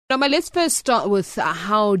Norma, let's first start with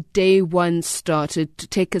how day one started. To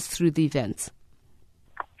take us through the events.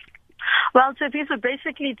 Well, so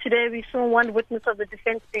basically today we saw one witness of the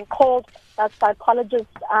defense being called, that psychologist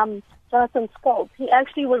Jonathan Scholtz. He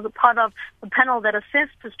actually was a part of the panel that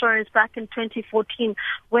assessed Pistorius back in 2014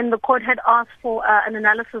 when the court had asked for an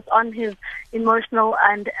analysis on his emotional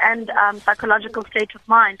and psychological state of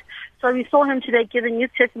mind. So we saw him today giving his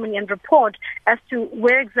testimony and report as to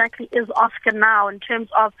where exactly is Oscar now in terms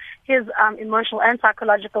of his emotional and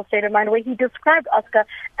psychological state of mind, where he described Oscar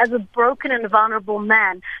as a broken and vulnerable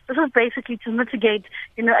man. This was basically to mitigate,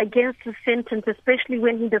 against the sentence, especially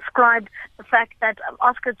when he described the fact that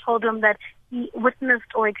Oscar told him that he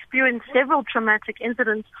witnessed or experienced several traumatic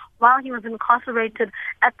incidents while he was incarcerated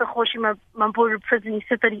at the Kgoshi Mampuru prison. He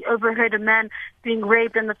said that he overheard a man being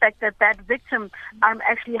raped and the fact that that victim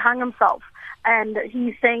actually hung himself. And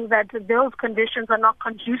he's saying that those conditions are not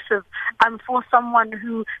conducive for someone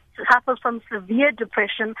who suffers from severe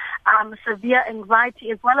depression, severe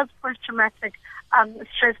anxiety, as well as post-traumatic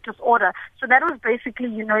stress disorder. So that was basically,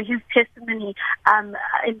 his testimony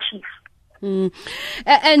in chief.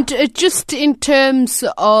 And just in terms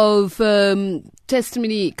of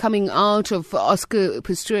testimony coming out of Oscar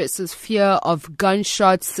Pistorius' fear of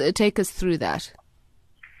gunshots, take us through that.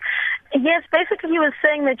 Yes, basically he was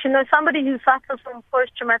saying that, somebody who suffers from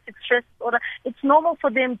post-traumatic stress disorder, it's normal for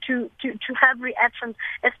them to have reactions,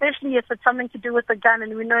 especially if it's something to do with a gun.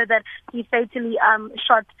 And we know that he fatally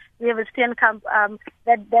shot Reeva Steenkamp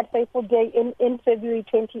that fateful day in February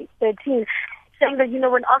 2013. Saying that,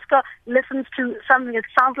 when Oscar listens to something that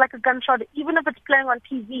sounds like a gunshot, even if it's playing on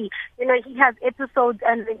TV, he has episodes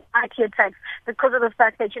and anxiety attacks because of the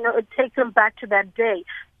fact that, it takes him back to that day.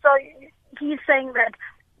 So he's saying that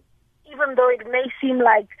even though it may seem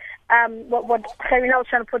like what Karina was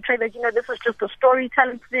trying to portray, that, this is just a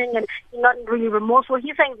storytelling thing and he's not really remorseful,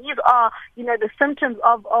 he's saying these are, the symptoms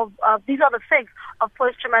of these are the effects of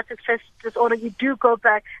post-traumatic stress disorder. You do go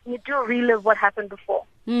back and you do relive what happened before.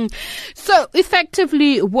 So,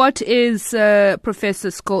 effectively, what is Professor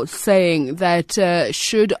Scholtz saying? That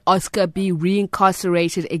should Oscar be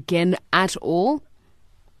reincarcerated again at all?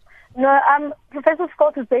 No, Professor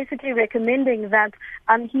Scholtz is basically recommending that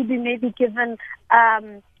he be maybe given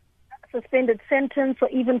suspended sentence or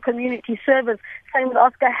even community service, saying that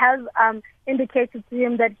Oscar has indicated to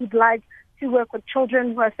him that he'd like to work with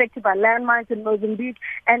children who are affected by landmines in Mozambique,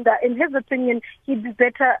 and in his opinion, it'd be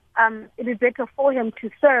better for him to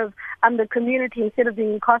serve the community instead of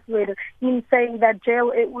being incarcerated. He's saying that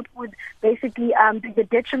jail would basically be the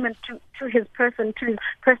detriment to his person, to his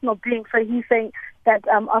personal being. So he's saying that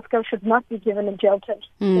Oscar should not be given a jail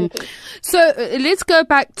term. So let's go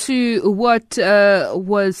back to what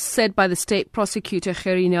was said by the state prosecutor,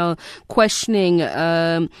 Gerrie Nel, questioning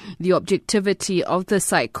the objectivity of the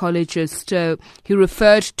psychologist. He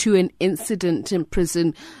referred to an incident in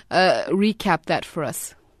prison. Recap that for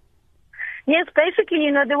us. Yes,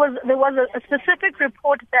 basically, there was a specific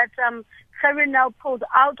report that Gerrie Nel pulled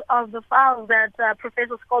out of the file that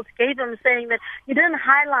Professor Scholtz gave him, saying that he didn't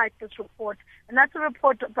highlight this report. And that's a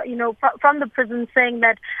report, from the prison saying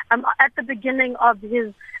that at the beginning of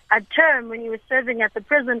his term, when he was serving at the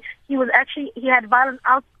prison, he had violent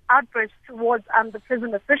outbursts towards the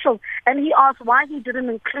prison officials. And he asked why he didn't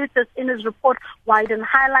include this in his report, why he didn't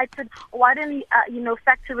highlight it, why didn't he,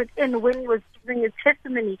 factor it in when he was giving his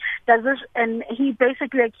testimony. And he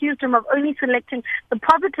basically accused him of only selecting the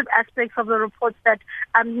positive aspects of the reports that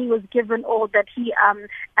he was given or that he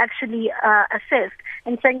actually assessed,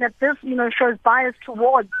 and saying that this, shows bias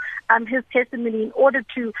towards his testimony in order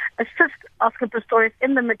to assist Oscar Pistorius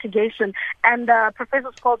in the mitigation. And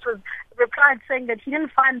Professor Scholtz replied saying that he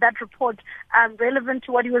didn't find that report relevant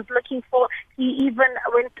to what he was looking for. He even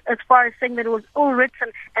went as far as saying that it was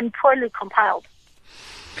ill-written and poorly compiled.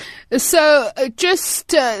 So just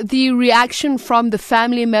the reaction from the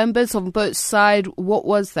family members on both sides, what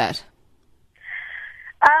was that?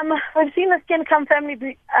 We've seen the Steenkamp family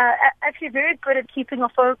be actually very good at keeping a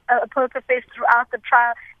poker face throughout the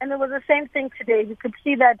trial, and there was the same thing today. You could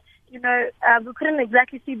see that, we couldn't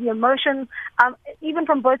exactly see the emotions, even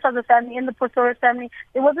from both sides of the family. In the Pistorius family,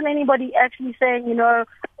 there wasn't anybody actually saying, or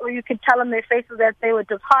you could tell on their faces that they were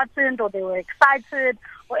disheartened or they were excited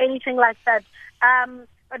or anything like that.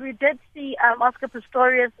 But we did see Oscar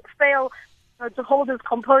Pistorius fail to hold his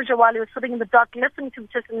composure while he was sitting in the dock listening to the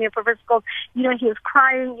testimony of Professor Scholtz. He was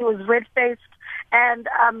crying, he was red-faced, and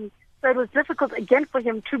so it was difficult again for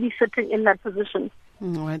him to be sitting in that position.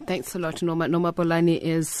 All right, thanks a lot, Norma. Norma Bolani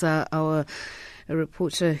is our a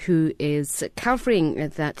reporter who is covering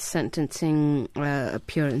that sentencing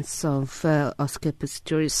appearance of Oscar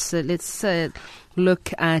Pistorius. So let's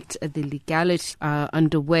look at the legality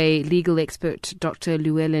underway. Legal expert Dr.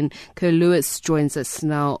 Llewellyn Kerr-Lewis joins us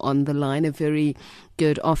now on the line. A very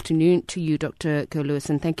good afternoon to you, Dr. Kerr-Lewis,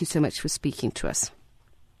 and thank you so much for speaking to us.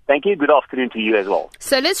 Thank you. Good afternoon to you as well.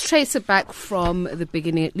 So let's trace it back from the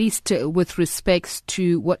beginning, at least with respects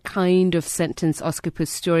to what kind of sentence Oscar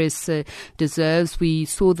Pistorius deserves. We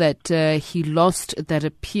saw that he lost that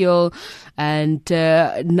appeal, and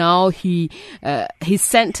now his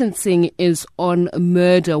sentencing is on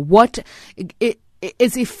murder. What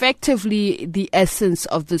is effectively the essence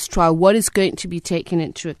of this trial? What is going to be taken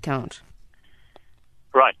into account?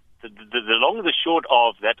 Right. The long and the short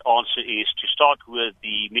of that answer is to start with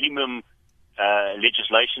the minimum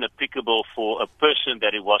legislation applicable for a person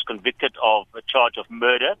that was convicted of a charge of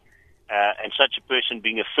murder, and such a person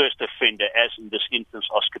being a first offender, as in this instance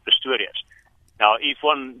Oscar Pistorius. Now, if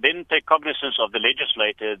one then take cognizance of the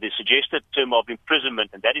legislator, the suggested term of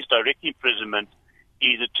imprisonment, and that is direct imprisonment,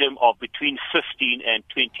 is a term of between 15 and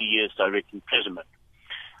 20 years direct imprisonment.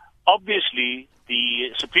 Obviously,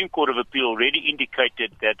 the Supreme Court of Appeal already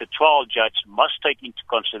indicated that the trial judge must take into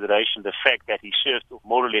consideration the fact that he served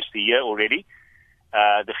more or less the year already,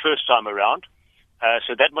 the first time around.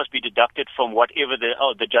 So that must be deducted from whatever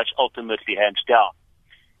the judge ultimately hands down.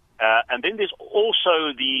 And then there's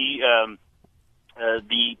also the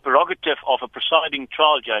prerogative of a presiding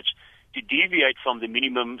trial judge to deviate from the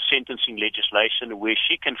minimum sentencing legislation, where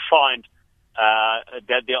she can find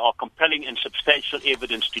that there are compelling and substantial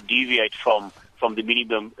evidence to deviate from the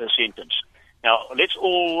minimum sentence. Now, let's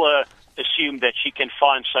all assume that she can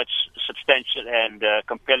find such substantial and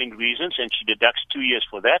compelling reasons, and she deducts 2 years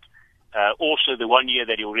for that. Also, the 1 year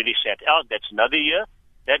that he already sat out, that's another year.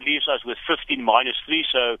 That leaves us with 15 minus 3.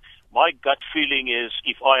 So my gut feeling is,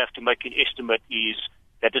 if I have to make an estimate, is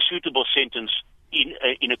that the suitable sentence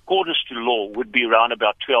in accordance to law would be around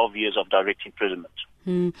about 12 years of direct imprisonment.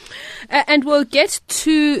 And we'll get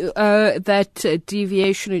to that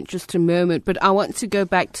deviation in just a moment, but I want to go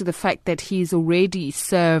back to the fact that he's already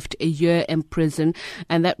served a year in prison,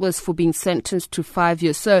 and that was for being sentenced to 5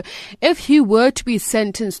 years. So if he were to be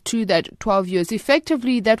sentenced to that 12 years,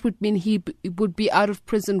 effectively that would mean he would be out of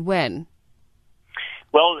prison when?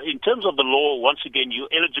 Well, in terms of the law, once again, you're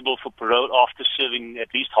eligible for parole after serving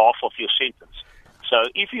at least half of your sentence. So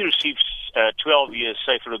if he receives 12 years,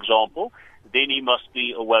 say, for example, then he must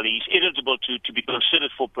be, he's eligible to be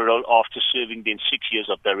considered for parole after serving then 6 years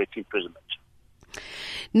of direct imprisonment.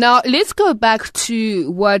 Now, let's go back to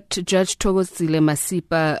what Judge Thokozile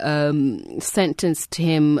Masipa sentenced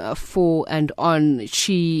him for and on.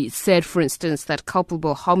 She said, for instance, that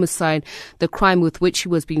culpable homicide, the crime with which he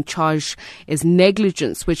was being charged, is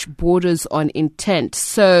negligence, which borders on intent.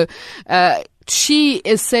 So, she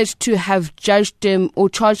is said to have judged him or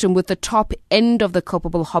charged him with the top end of the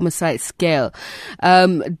culpable homicide scale.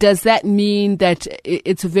 Does that mean that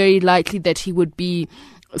it's very likely that he would be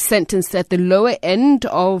sentenced at the lower end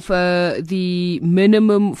of the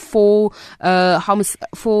minimum for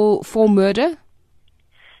murder?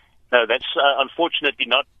 No, that's unfortunately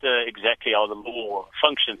not exactly how the law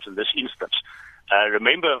functions in this instance.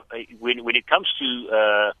 Remember, when it comes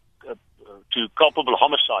to culpable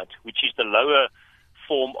homicide, which is the lower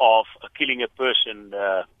form of killing a person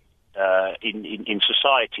in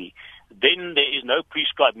society, then there is no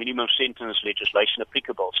prescribed minimum sentence legislation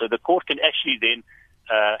applicable. So the court can actually then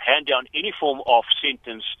hand down any form of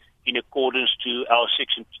sentence in accordance to our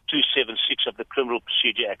Section 276 of the Criminal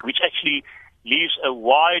Procedure Act, which actually leaves a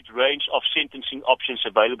wide range of sentencing options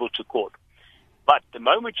available to court. But the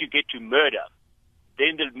moment you get to murder,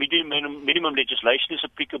 then the minimum legislation is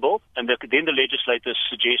applicable, and then the legislators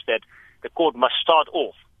suggest that the court must start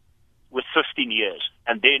off with 15 years,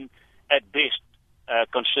 and then at best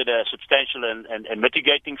consider substantial and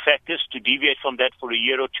mitigating factors to deviate from that for a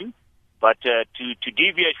year or two. But to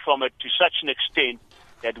deviate from it to such an extent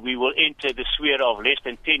that we will enter the sphere of less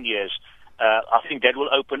than 10 years, I think that will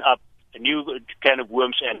open up a new can of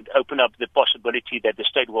worms and open up the possibility that the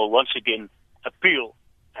state will once again appeal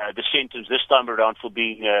the sentence this time around for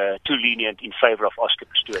being too lenient in favor of Oscar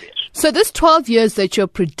Pistorius. So this 12 years that you're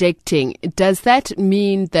predicting, does that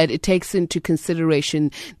mean that it takes into consideration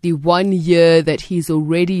the 1 year that he's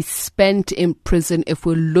already spent in prison if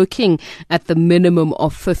we're looking at the minimum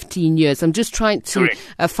of 15 years? I'm just trying to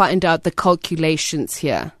find out the calculations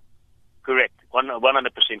here. Correct.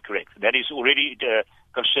 100% correct. That is already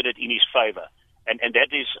considered in his favor. And that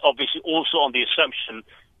is obviously also on the assumption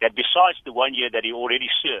that besides the 1 year that he already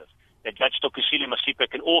served, that Judge Thokozile Masipa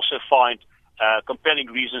can also find compelling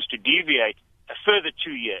reasons to deviate a further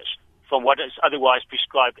 2 years from what is otherwise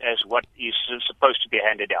prescribed as what is supposed to be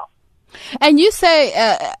handed down. And you say,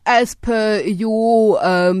 as per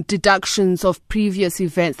your deductions of previous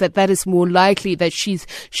events, that is more likely, that she's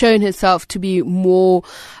shown herself to be more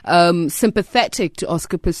sympathetic to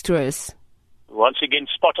Oscar Pistorius. Once again,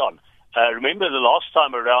 spot on. Remember the last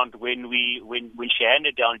time around when she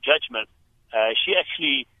handed down judgment, she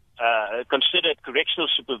actually considered correctional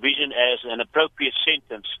supervision as an appropriate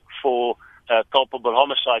sentence for culpable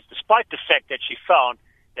homicides, despite the fact that she found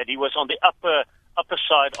that he was on the upper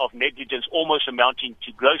side of negligence, almost amounting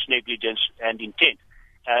to gross negligence and intent,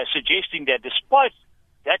 suggesting that despite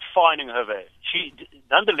that finding, however, she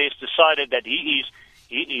nonetheless decided that he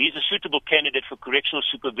is a suitable candidate for correctional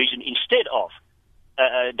supervision instead of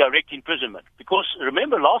direct imprisonment. Because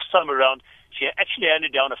remember, last time around, she actually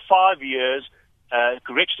handed down a 5 years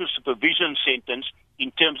correctional supervision sentence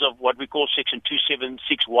in terms of what we call Section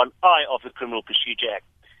 2761I of the Criminal Procedure Act.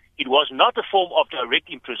 It was not a form of direct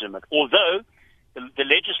imprisonment, although the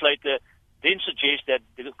legislator then suggests that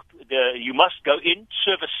you must go in,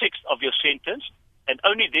 serve a sixth of your sentence, and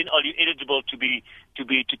only then are you eligible to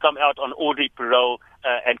come out on ordinary parole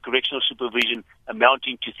and correctional supervision,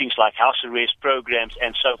 amounting to things like house arrest programs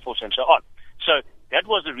and so forth and so on. So that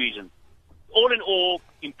was the reason. All in all,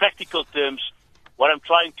 in practical terms, what I'm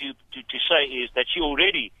trying to say is that she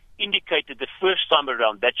already indicated the first time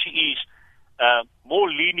around that she is more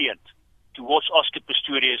lenient towards Oscar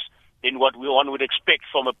Pistorius than what one would expect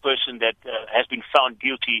from a person that has been found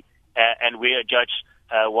guilty and where a judge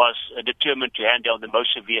was determined to hand down the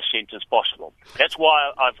most severe sentence possible. That's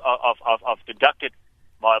why I've deducted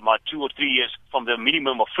my 2 or 3 years from the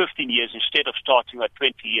minimum of 15 years instead of starting at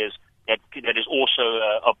 20 years. That is also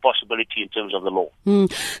a possibility in terms of the law.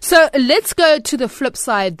 So let's go to the flip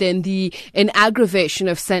side then, an aggravation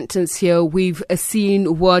of sentence here. We've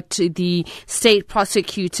seen what the state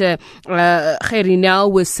prosecutor, Gerrie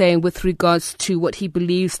Nel, was saying with regards to what he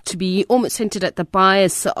believes to be almost hinted at the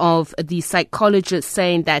bias of the psychologist,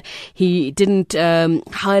 saying that he didn't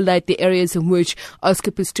highlight the areas in which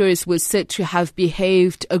Oscar Pistorius was said to have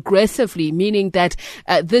behaved aggressively, meaning that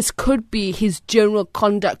this could be his general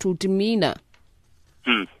conduct or demeanor.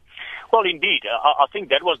 Well, indeed. I think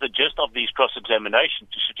that was the gist of these cross-examination,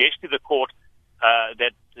 to suggest to the court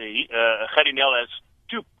that Gerrie Nel has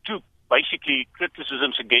two basically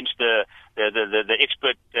criticisms against the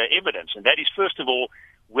expert evidence. And that is, first of all,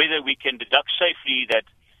 whether we can deduct safely that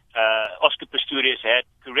Oscar Pistorius had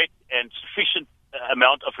correct and sufficient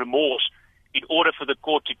amount of remorse in order for the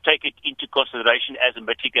court to take it into consideration as a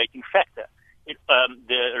mitigating factor.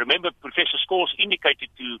 Remember, Professor Scores indicated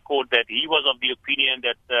to court that he was of the opinion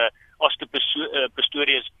that Oscar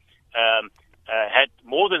Pistorius had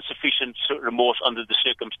more than sufficient remorse under the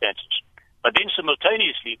circumstances. But then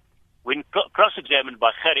simultaneously, when cross-examined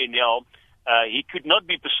by Gerrie Nel, he could not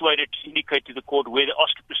be persuaded to indicate to the court whether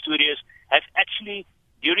Oscar Pistorius has actually,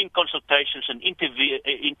 during consultations and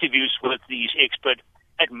interviews with his expert,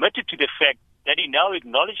 admitted to the fact that he now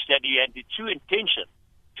acknowledged that he had the true intention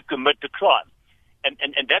to commit the crime. And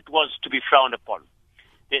that was to be frowned upon.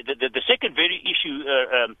 The second very issue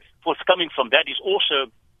forthcoming from that is also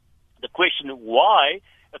the question why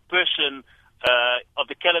a person of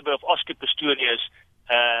the caliber of Oscar Pistorius,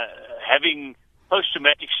 having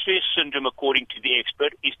post-traumatic stress syndrome, according to the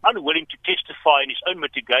expert, is unwilling to testify in his own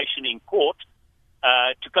mitigation in court,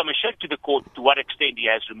 to come and show to the court to what extent he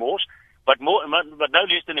has remorse. But no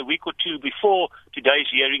less than a week or two before today's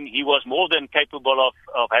hearing, he was more than capable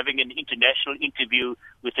of having an international interview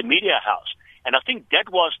with the media house. And I think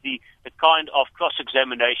that was the kind of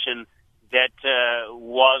cross-examination that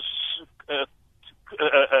was a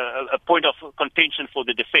point of contention for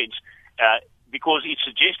the defense, because it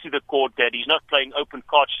suggests to the court that he's not playing open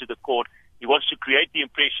cards to the court. He wants to create the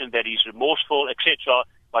impression that he's remorseful, etc.,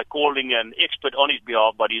 by calling an expert on his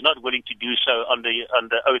behalf, but he's not willing to do so under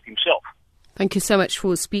oath himself. Thank you so much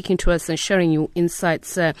for speaking to us and sharing your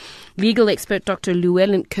insights. Legal expert Dr.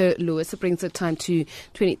 Llewellyn Kerr-Lewis. It brings the time to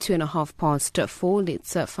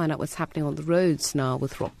 4:22. Let's find out what's happening on the roads now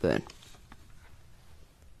with Rob Byrne.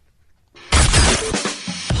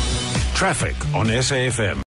 Traffic on SAFM.